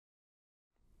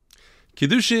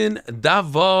Kiddushin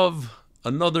Daf,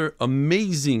 another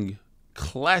amazing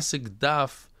classic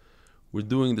daf. We're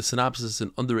doing the synopsis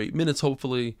in under 8 minutes,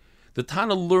 hopefully. The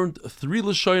Tana learned 3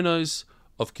 Lashonos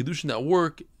of Kiddushin at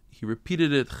work. He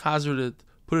repeated it, chazered it,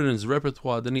 put it in his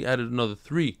repertoire. Then he added another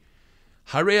 3.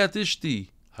 Hareat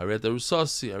Ishti, Hareat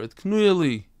Arusasi, Hareat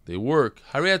Knuyali. They work.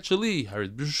 Hareat Shali,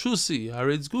 Hareat B'shusi,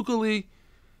 Hareat Zgukali.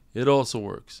 It also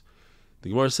works. The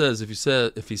Gemara says if he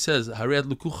says Hareat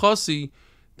Lukuchasi,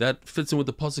 that fits in with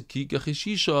the pasuk Ki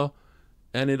Gachishisha,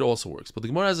 and it also works. But the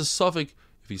Gemara has a suffix.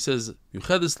 If he says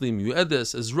Yuchedesli,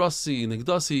 Yuedes, Ezrasi,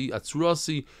 Negdasi,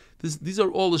 Atzurasi, these are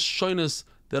all the shyness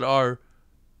that are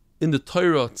in the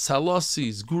Torah.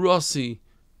 Tzalasi, Zgurasi,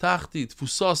 Tachti,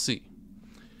 Tfusasi,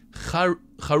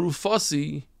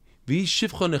 Charufasi,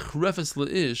 V'shivcha nechrefes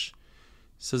leish.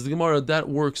 Says the Gemara that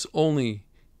works only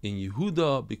in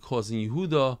Yehuda, because in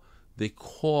Yehuda they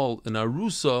call an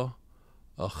arusa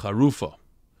a charufa.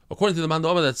 According to the Man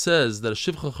Daf that says that a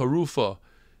shivcha charufa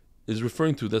is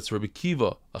referring to, that's Rabbi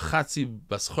Kiva, a chatzi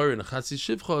baschari and a chatzi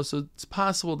shivcha, so it's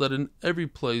possible that in every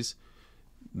place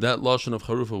that lashon of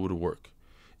charufa would work.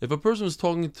 If a person was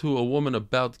talking to a woman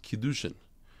about kiddushin,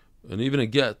 and even a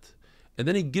get, and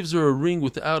then he gives her a ring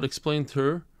without explaining to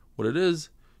her what it is,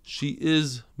 she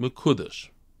is mekudesh.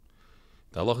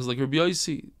 The halach is like Rabbi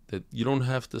Yossi, that you don't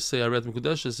have to say Hareat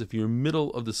Mekudeshes if you're in the middle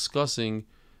of discussing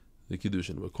the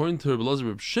Kiddushin. But according to Rabbi Elazar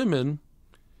Reb Shimon,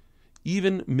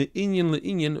 even me'inyan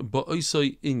le'inyan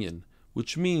ba'oisai inyan,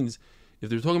 which means if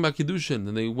they're talking about Kiddushin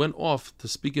and they went off to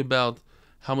speak about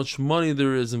how much money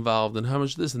there is involved and how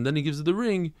much this, and then he gives her the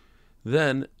ring,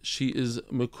 then she is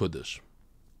mekudesh.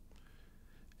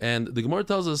 And the Gemara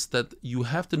tells us that you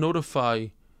have to notify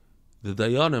the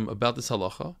dayanim about this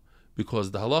halacha,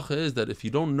 because the halacha is that if you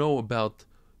don't know about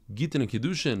Gitin and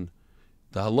Kiddushin,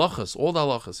 the halachas, all the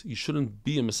halachas, you shouldn't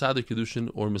be a Mesader Kiddushin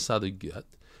or Mesader Get.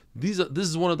 This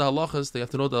is one of the halachas. They have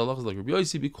to know the halachas like Rabbi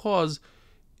Yossi, because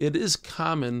it is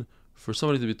common for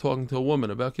somebody to be talking to a woman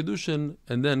about Kiddushin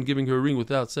and then giving her a ring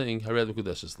without saying Hareat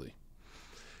Mekudeshesli.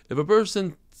 If a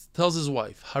person tells his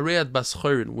wife Hareat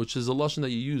Baschorin, which is a lashon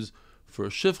that you use for a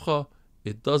shivcha,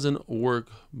 it doesn't work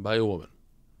by a woman.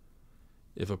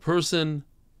 If a person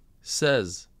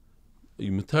says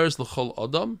Yimutaris l'chol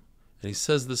adam, and he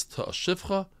says this to a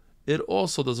shivcha, it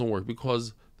also doesn't work,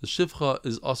 because the shivcha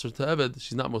is aser to eved,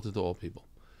 she's not mutter to all people.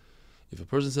 If a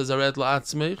person says Hareat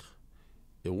la'atzmeich,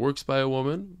 it works by a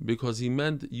woman, because he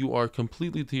meant you are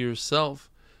completely to yourself,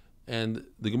 and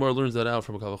the Gemara learns that out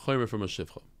from a kal v'chomer, from a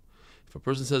shivcha. If a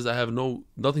person says I have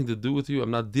nothing to do with you,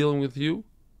 I'm not dealing with you,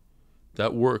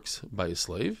 that works by a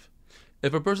slave.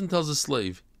 If a person tells a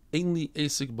slave Ein li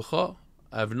esik b'cha,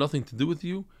 I have nothing to do with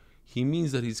you, he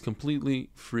means that he's completely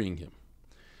freeing him.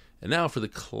 And now for the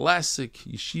classic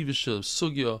yeshivish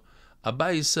sugya,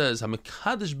 Abaye says,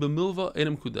 "Hamekadesh b'milva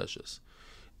enam kudeshes."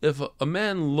 If a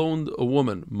man loaned a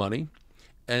woman money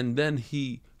and then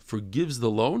he forgives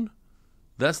the loan,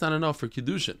 that's not enough for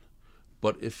kiddushin.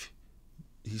 But if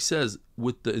he says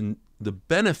with the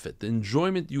benefit, the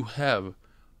enjoyment you have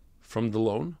from the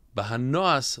loan,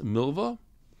 bahanoas milva,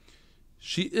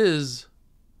 she is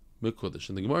mekudesh.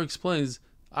 And the Gemara explains,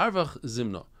 Arvach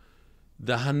Zimna,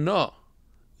 the hana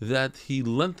that he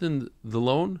lengthened the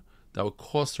loan, that would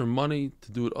cost her money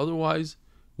to do it otherwise,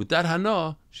 with that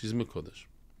hana, she's mekudesh.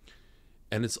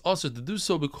 And it's also to do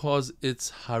so because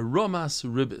it's haramas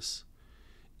ribis.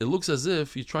 It looks as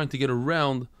if you're trying to get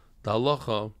around the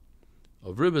halacha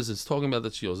of ribis. It's talking about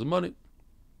that she owes the money.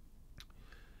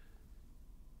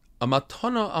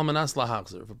 Amatana almanas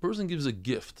lahachzer. If a person gives a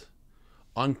gift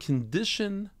on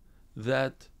condition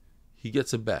that he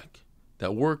gets it back,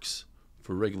 that works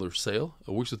for regular sale.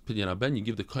 It works with Pidyan Aben. You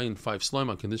give the kohen 5 slime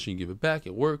on condition you give it back.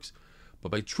 It works.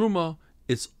 But by Truma,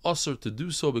 it's usher to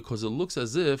do so, because it looks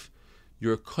as if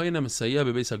you're a kohen mesayeh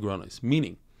bebeis hagranos.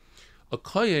 Meaning, a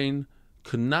kohen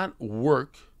could not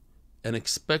work and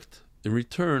expect in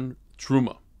return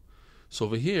Truma. So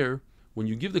over here, when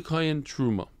you give the kohen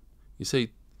Truma, you say,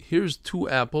 here's 2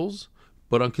 apples,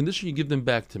 but on condition you give them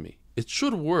back to me. It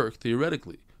should work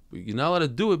theoretically, but you're not allowed to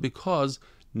do it, because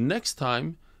next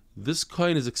time this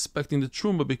kohen is expecting the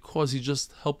truma, because he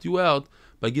just helped you out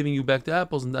by giving you back the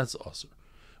apples, and that's asur.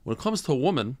 When it comes to a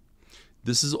woman,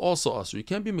 this is also asur. You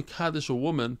can't be mekadesh a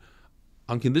woman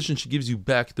on condition she gives you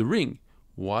back the ring.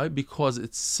 Why? Because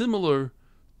it's similar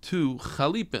to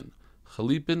chalipin.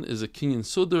 Chalipin is a kinyan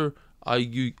sudar.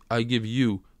 I give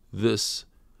you this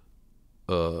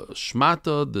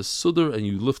shmata, this sudar, and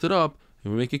you lift it up,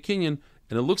 and we make a kinyan,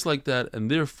 and it looks like that, and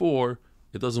therefore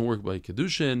it doesn't work by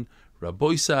Kiddushin. Rabbi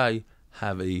Isai,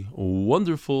 have a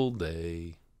wonderful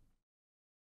day.